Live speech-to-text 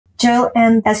Joel,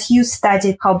 and as you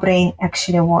studied how brain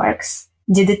actually works,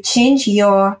 did it change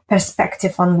your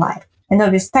perspective on life? I know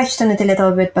we touched on it a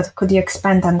little bit, but could you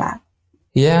expand on that?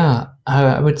 Yeah,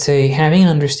 I would say having an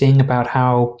understanding about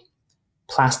how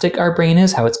plastic our brain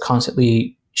is, how it's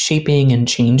constantly shaping and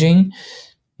changing,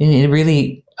 and it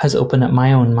really has opened up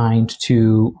my own mind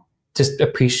to just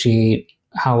appreciate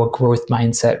how a growth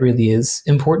mindset really is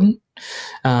important,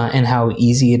 and how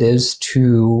easy it is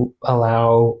to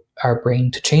allow our brain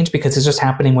to change because it's just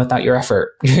happening without your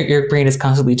effort. Your brain is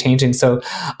constantly changing. So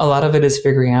a lot of it is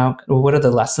figuring out what are the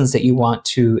lessons that you want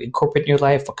to incorporate in your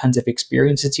life, what kinds of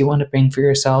experiences you want to bring for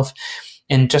yourself.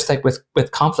 And just like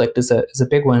with conflict is a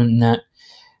big one in that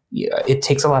it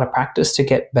takes a lot of practice to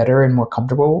get better and more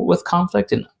comfortable with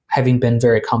conflict. And having been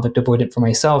very conflict avoidant for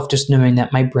myself, just knowing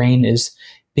that my brain is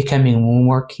becoming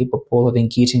more capable of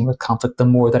engaging with conflict the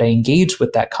more that I engage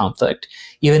with that conflict,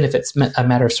 even if it's a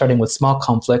matter of starting with small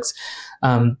conflicts.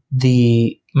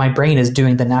 My brain is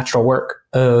doing the natural work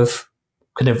of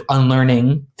kind of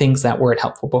unlearning things that weren't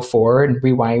helpful before and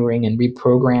rewiring and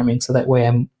reprogramming, so that way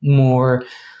I'm more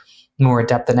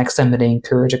adept the next time that I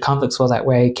encourage a conflict, so that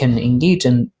way I can engage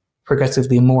in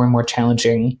progressively more and more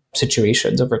challenging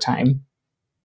situations over time.